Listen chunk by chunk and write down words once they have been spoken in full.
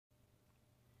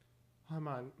Hi,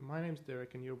 my name's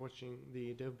Derek, and you're watching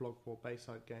the DevBlog for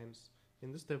Bayside Games.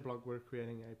 In this DevBlog, we're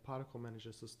creating a particle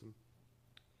manager system.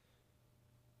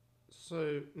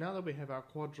 So now that we have our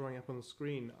quad drawing up on the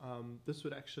screen, this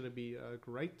would actually be a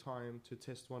great time to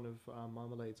test one of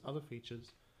Marmalade's other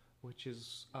features, which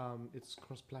is its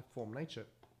cross-platform nature.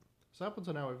 So up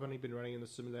until now, we've only been running in the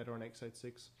simulator on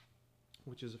x86,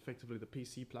 which is effectively the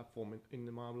PC platform in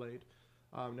the Marmalade.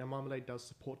 Now Marmalade does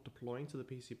support deploying to the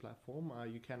PC platform.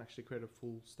 You can actually create a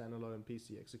full standalone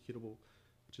PC executable,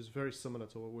 which is very similar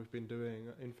to what we've been doing.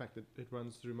 In fact, it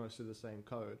runs through mostly the same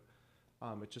code.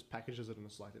 It just packages it in a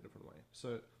slightly different way.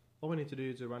 So all we need to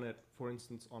do to run it, for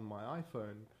instance, on my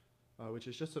iPhone, which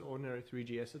is just an ordinary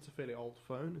 3GS. It's a fairly old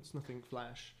phone. It's nothing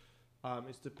flash.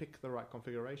 Is to pick the right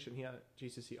configuration here,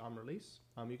 GCC ARM release.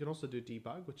 You can also do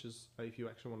debug, which is if you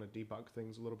actually want to debug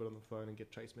things a little bit on the phone and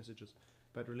get trace messages.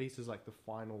 But release is like the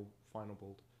final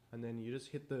build. And then you just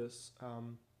hit this,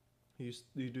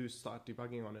 you do start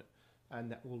debugging on it, and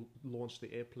that will launch the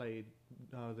AirPlay,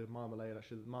 the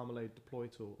Marmalade deploy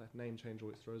tool. That name change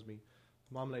always throws me.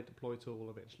 Marmalade deploy tool will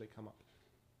eventually come up.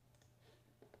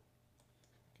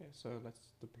 Okay, so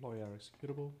let's deploy our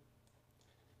executable.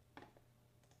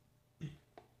 I'm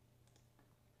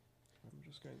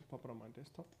just going to pop it on my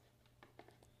desktop.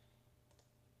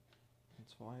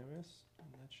 It's for iOS,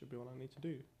 and that should be what I need to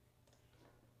do.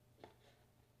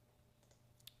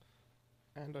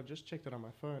 And I just checked it on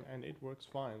my phone, and it works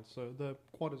fine. So the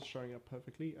quad is showing up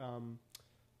perfectly.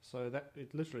 So that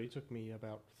it literally took me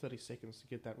about 30 seconds to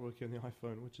get that working on the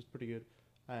iPhone, which is pretty good.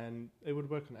 And it would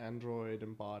work on Android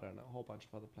and Bada and a whole bunch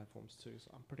of other platforms too. So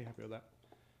I'm pretty happy with that.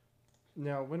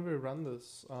 Now, when we run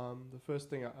this, the first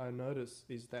thing I notice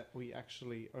is that we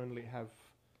actually only have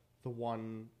the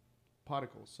one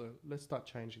particle. So let's start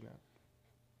changing that.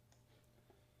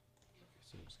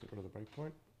 So let's get rid of the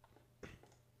breakpoint.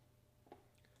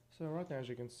 So right now, as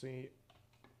you can see,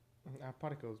 our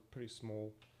particle is pretty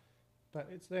small, but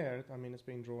it's there. I mean, it's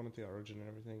being drawn at the origin and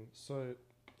everything. So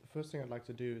the first thing I'd like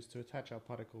to do is to attach our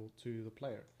particle to the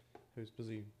player, who's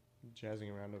busy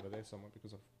jazzing around over there somewhere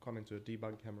because I've gone into a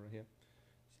debug camera here.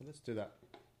 So let's do that.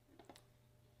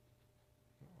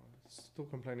 Still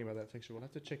complaining about that texture. We'll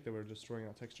have to check that we're destroying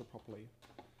our texture properly.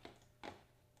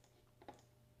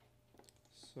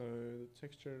 So the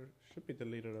texture should be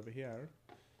deleted over here.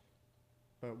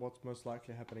 But what's most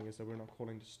likely happening is that we're not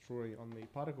calling destroy on the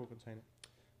particle container.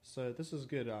 So this is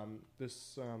good.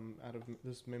 This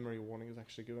memory warning has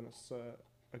actually given us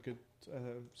a good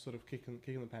sort of kick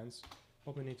in the pants.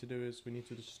 What we need to do is we need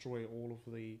to destroy all of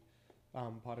the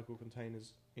particle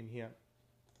containers in here.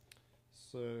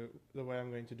 So the way I'm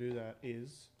going to do that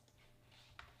is,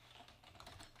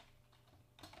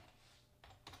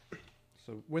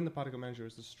 so when the particle manager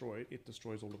is destroyed, it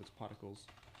destroys all of its particles.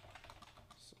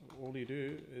 So all you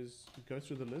do is you go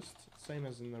through the list, same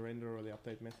as in the render or the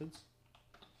update methods.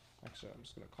 Actually, I'm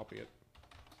just going to copy it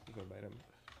verbatim.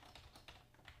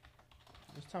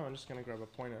 This time I'm just going to grab a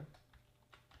pointer,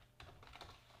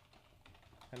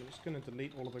 and I'm just going to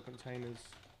delete all of the containers.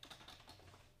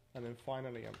 And then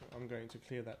finally, I'm going to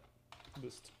clear that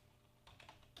list.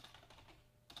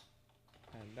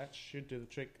 And that should do the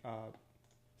trick.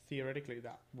 Theoretically,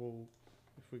 that will,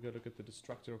 if we go look at the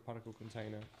destructor of particle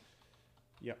container,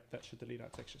 yep, that should delete our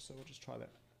texture. So we'll just try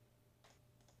that.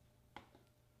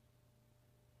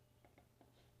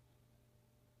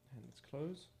 And let's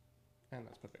close. And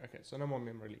that's perfect. Okay, so no more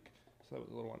memory leak. So that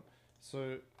was a little one.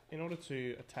 So in order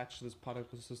to attach this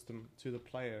particle system to the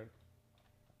player,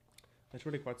 it's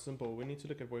really quite simple. We need to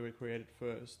look at where we created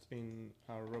first in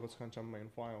our robots can't jump main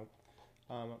file.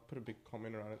 I'll put a big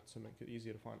comment around it to make it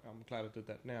easier to find. I'm glad I did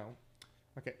that now.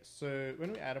 Okay, so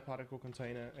when we add a particle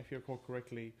container, if you recall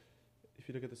correctly, if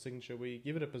you look at the signature, we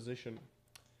give it a position.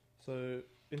 So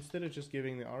instead of just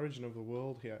giving the origin of the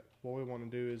world here, what we want to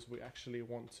do is we actually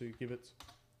want to give it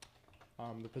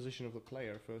the position of the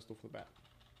player first off the bat.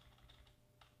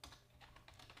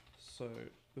 So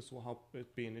this will help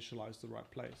it be initialized to the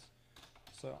right place.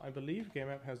 So I believe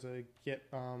GameApp has a get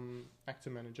actor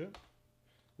manager,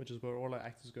 which is where all our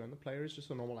actors go, and the player is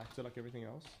just a normal actor like everything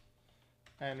else.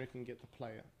 And we can get the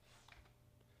player.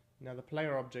 Now the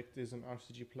player object is an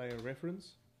RCG player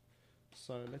reference.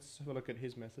 So let's have a look at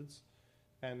his methods.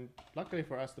 And luckily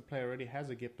for us, the player already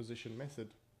has a get position method,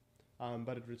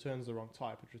 but it returns the wrong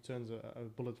type. It returns a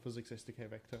bullet physics SDK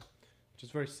vector, which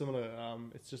is very similar.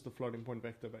 It's just a floating point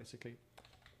vector basically.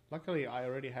 Luckily, I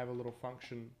already have a little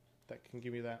function that can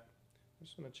give me that. I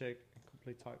just want to check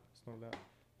complete type. It's not that.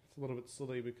 It's a little bit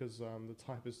silly because the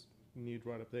type is nude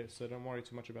right up there, so don't worry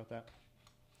too much about that.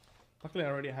 Luckily, I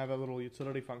already have a little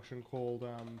utility function called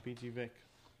btvec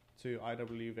to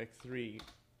iwvec3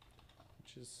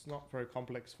 which is not a very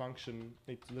complex function.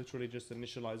 It literally just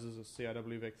initializes a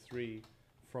CIWVec3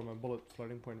 from a bullet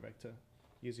floating point vector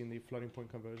using the floating point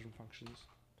conversion functions.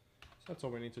 So that's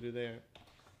all we need to do there.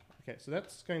 Okay, so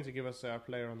that's going to give us our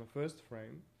player on the first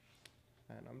frame.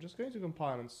 And I'm just going to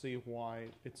compile and see why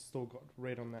it's still got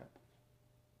red on that.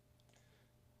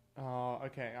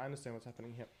 Okay, I understand what's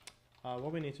happening here.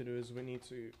 What we need to do is we need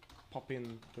to pop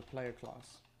in the player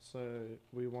class. So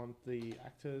we want the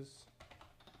actors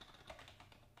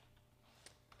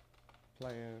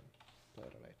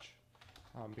player.h,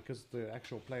 because the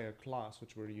actual player class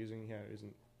which we're using here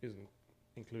isn't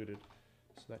included,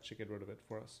 so that should get rid of it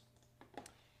for us.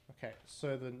 Okay,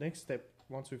 so the next step,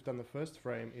 once we've done the first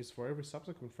frame, is for every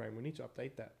subsequent frame we need to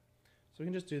update that. So we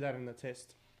can just do that in the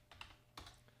test.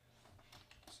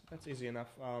 So that's easy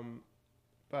enough.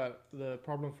 But the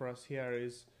problem for us here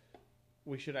is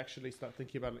we should actually start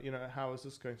thinking about, how is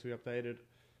this going to be updated?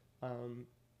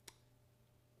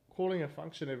 Calling a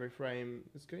function every frame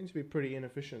is going to be pretty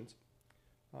inefficient.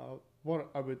 What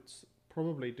I would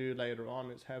probably do later on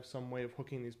is have some way of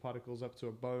hooking these particles up to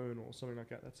a bone or something like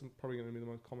that. That's probably going to be the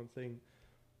most common thing.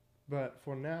 But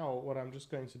for now, what I'm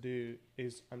just going to do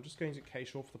is I'm just going to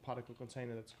cache off the particle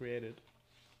container that's created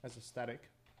as a static.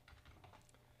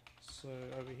 So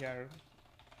over here,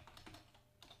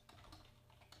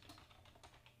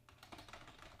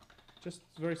 just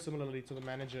very similarly to the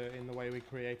manager in the way we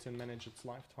create and manage its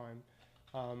lifetime.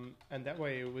 And that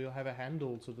way we'll have a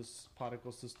handle to this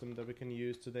particle system that we can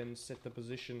use to then set the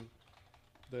position,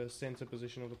 the center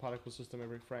position of the particle system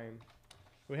every frame.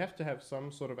 We have to have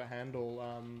some sort of a handle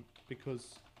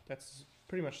because that's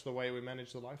pretty much the way we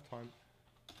manage the lifetime.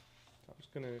 I'm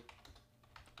just going to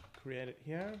create it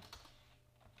here.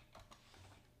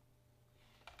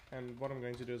 And what I'm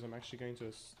going to do is I'm actually going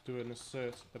to do an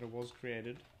assert that it was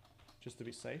created, just to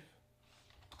be safe.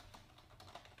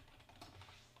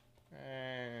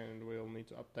 And we'll need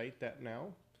to update that now.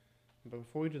 But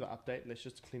before we do the update, let's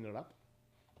just clean it up.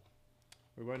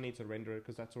 We won't need to render it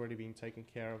because that's already been taken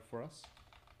care of for us.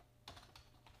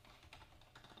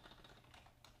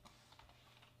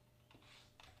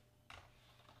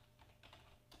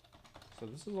 So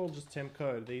this is all just temp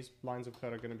code. These lines of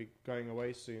code are going to be going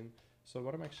away soon. So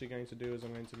what I'm actually going to do is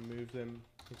I'm going to move them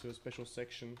into a special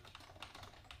section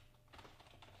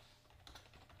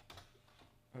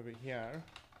over here,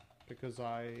 because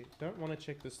I don't want to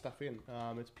check this stuff in.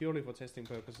 It's purely for testing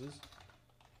purposes.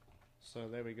 So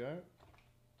there we go.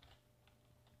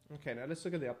 Okay, now let's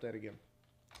look at the update again.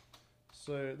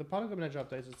 So the particle manager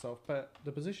updates itself, but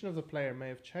the position of the player may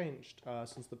have changed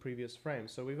since the previous frame.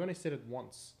 So we've only set it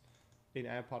once in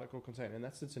our particle container, and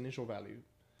that's its initial value.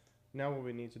 Now what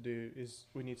we need to do is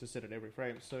we need to set it every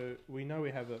frame. So we know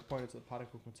we have a pointer to the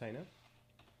particle container,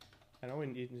 and all we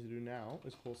need to do now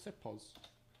is call setPos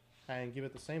and give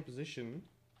it the same position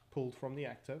pulled from the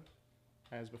actor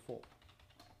as before.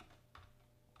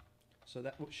 So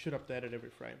that should update it every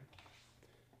frame.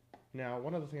 Now,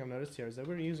 one other thing I've noticed here is that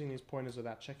we're using these pointers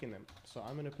without checking them. So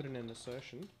I'm going to put in an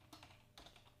assertion.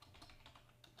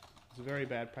 It's a very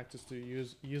bad practice to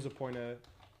use a pointer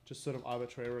just sort of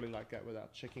arbitrarily like that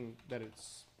without checking that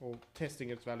it's, or testing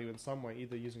its value in some way,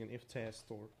 either using an if test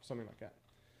or something like that.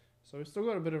 So we've still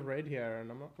got a bit of red here, and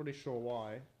I'm not really sure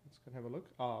why. Let's go and have a look.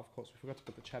 Of course, we forgot to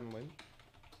put the channel in.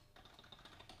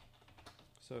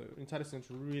 So IntelliSense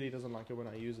really doesn't like it when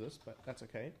I use this, but that's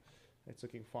okay. It's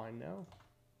looking fine now.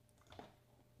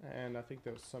 And I think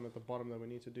there was some at the bottom that we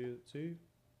need to do too.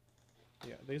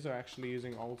 Yeah, these are actually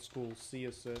using old school C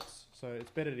asserts, so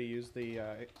it's better to use the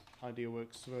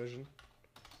IdeaWorks version.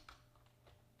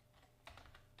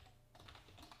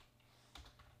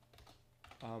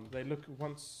 They look,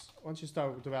 once you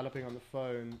start developing on the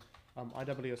phone,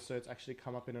 IW asserts actually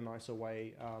come up in a nicer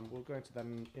way. We'll go into that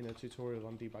in a tutorial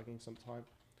on debugging sometime.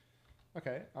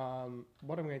 Okay,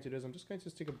 what I'm going to do is I'm just going to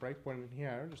stick a breakpoint in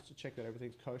here just to check that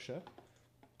everything's kosher.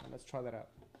 And let's try that out.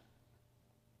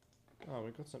 Oh,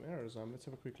 we've got some errors. Let's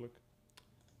have a quick look.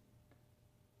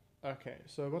 Okay,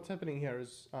 so what's happening here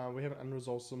is we have an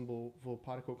unresolved symbol for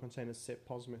particle container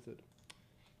setPos method.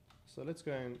 So let's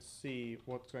go and see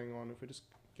what's going on if we just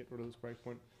get rid of this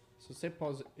breakpoint. So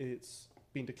setPos, it's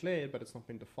been declared, but it's not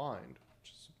been defined,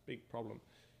 which is a big problem.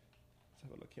 Let's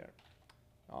have a look here.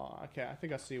 Okay, I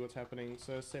think I see what's happening.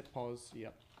 So setPos,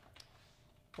 yep.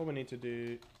 What we need to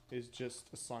do is just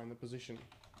assign the position.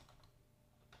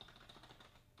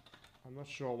 I'm not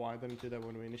sure why I didn't do that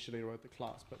when we initially wrote the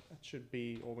class, but that should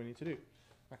be all we need to do.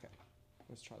 Okay,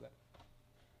 let's try that.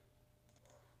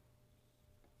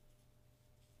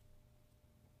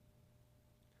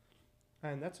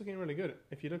 And that's looking really good.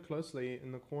 If you look closely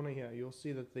in the corner here, you'll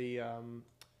see that the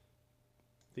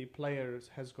the player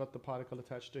has got the particle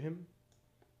attached to him,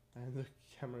 and the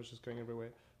camera is just going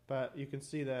everywhere. But you can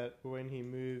see that when he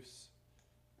moves,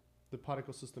 the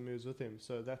particle system moves with him.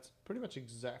 So that's pretty much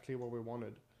exactly what we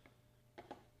wanted.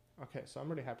 Okay, so I'm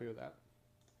really happy with that.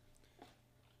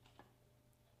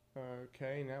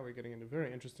 Okay, now we're getting into a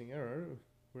very interesting error.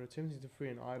 We're attempting to free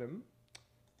an item.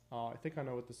 Oh, I think I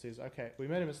know what this is. Okay, we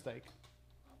made a mistake.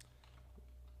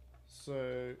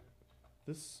 So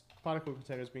this particle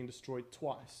container is being destroyed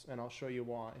twice, and I'll show you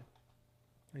why.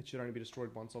 It should only be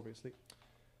destroyed once, obviously.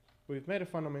 We've made a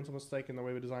fundamental mistake in the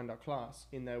way we designed our class,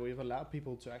 in that we've allowed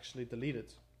people to actually delete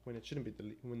it when it shouldn't be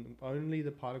deleted. When only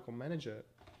the particle manager,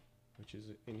 which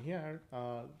is in here,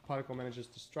 particle manager's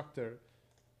destructor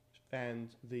and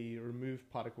the remove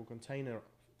particle container,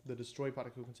 the destroy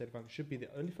particle container function should be the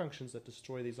only functions that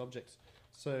destroy these objects.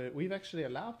 So we've actually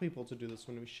allowed people to do this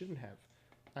when we shouldn't have.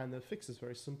 And the fix is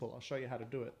very simple. I'll show you how to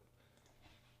do it.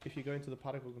 If you go into the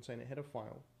particle container header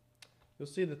file, you'll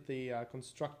see that the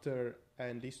constructor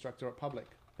and destructor are public.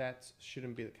 That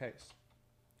shouldn't be the case.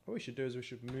 What we should do is we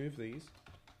should move these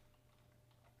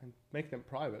and make them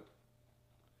private.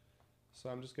 So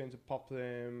I'm just going to pop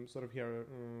them sort of here,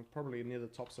 probably near the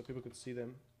top so people could see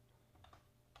them.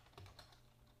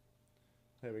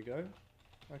 There we go.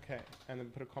 Okay, and then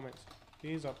put a comment.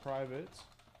 These are private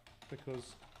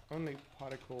because only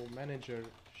particle manager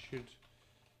should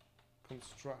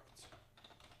construct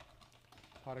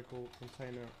particle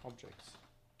container objects.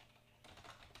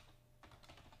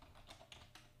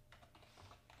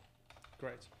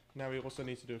 Great. Now we also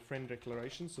need to do a friend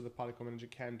declaration so the particle manager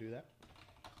can do that.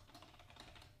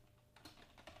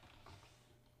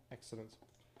 Excellent.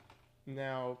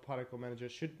 Now particle manager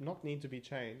should not need to be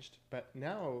changed, but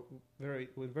now very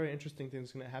interesting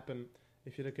things going to happen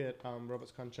if you look at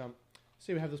robots can't jump.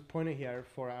 See, we have this pointer here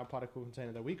for our particle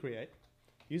container that we create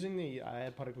using the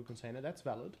add particle container. That's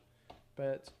valid,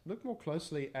 but look more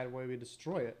closely at where we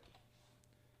destroy it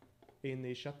in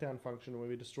the shutdown function where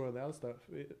we destroy the other stuff.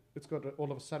 It's got,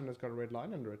 all of a sudden it's got a red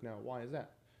line under it now. Why is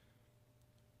that?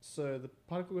 So the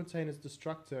particle container's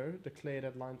destructor declared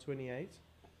at line 28,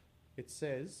 it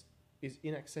says, is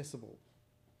inaccessible.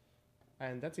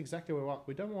 And that's exactly what we want.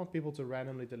 We don't want people to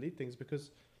randomly delete things,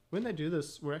 because when they do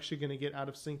this, we're actually going to get out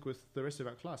of sync with the rest of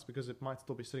our class, because it might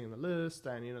still be sitting in the list,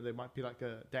 and you know there might be like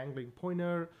a dangling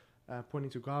pointer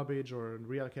pointing to garbage or a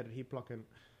reallocated heap block, and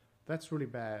that's really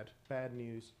bad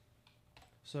news.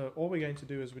 So all we're going to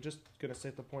do is we're just going to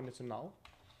set the pointer to null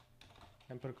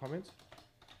and put a comment.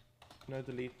 No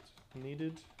delete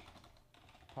needed.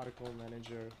 Particle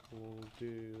manager will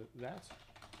do that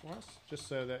for us, just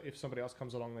so that if somebody else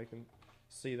comes along, they can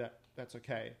see that that's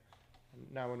okay.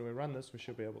 And now when we run this, we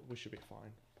should be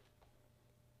fine.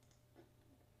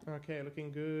 Okay,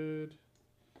 looking good.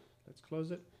 Let's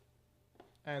close it,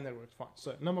 and that works fine.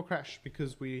 So no more crash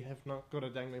because we have not got a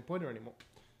dangling pointer anymore.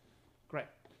 Great.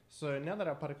 So now that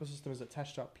our particle system is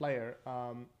attached to our player,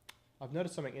 I've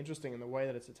noticed something interesting in the way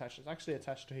that it's attached. It's actually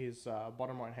attached to his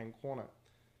bottom right hand corner.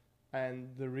 And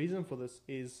the reason for this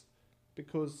is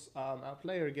because our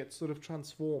player gets sort of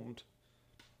transformed.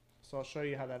 So I'll show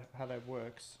you how that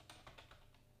works.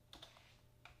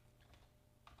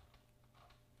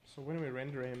 So when we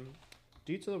render him,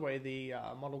 due to the way the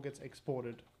model gets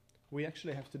exported, we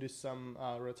actually have to do some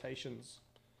rotations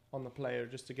on the player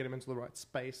just to get him into the right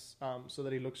space, so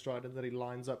that he looks right and that he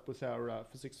lines up with our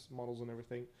physics models and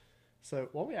everything. So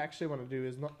what we actually want to do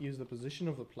is not use the position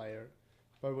of the player,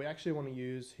 but we actually want to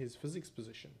use his physics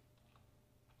position.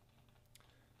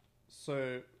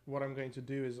 So what I'm going to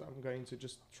do is I'm going to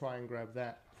just try and grab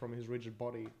that from his rigid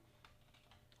body.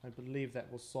 I believe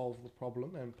that will solve the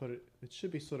problem and put it, it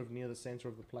should be sort of near the center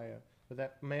of the player, but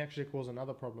that may actually cause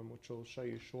another problem, which I'll show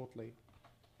you shortly.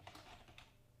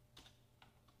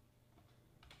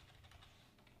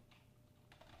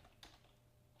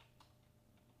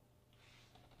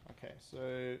 Okay,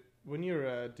 so when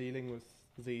you're dealing with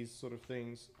these sort of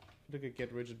things, if you look at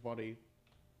get rigid body,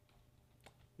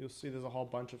 you'll see there's a whole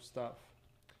bunch of stuff.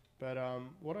 But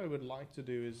what I would like to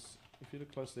do is, if you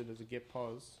look closely, there's a get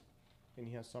pos in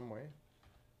here somewhere.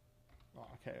 Oh,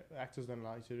 okay, actors don't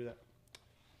allow you to do that.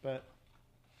 But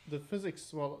the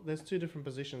physics, well, there's two different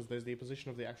positions. There's the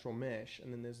position of the actual mesh,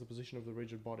 and then there's the position of the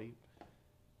rigid body.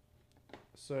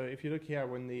 So if you look here,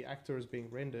 when the actor is being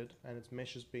rendered and its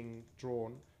mesh is being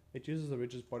drawn, it uses the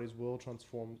rigid body's world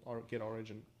transform or get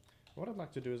origin. What I'd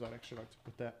like to do is I'd actually like to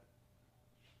put that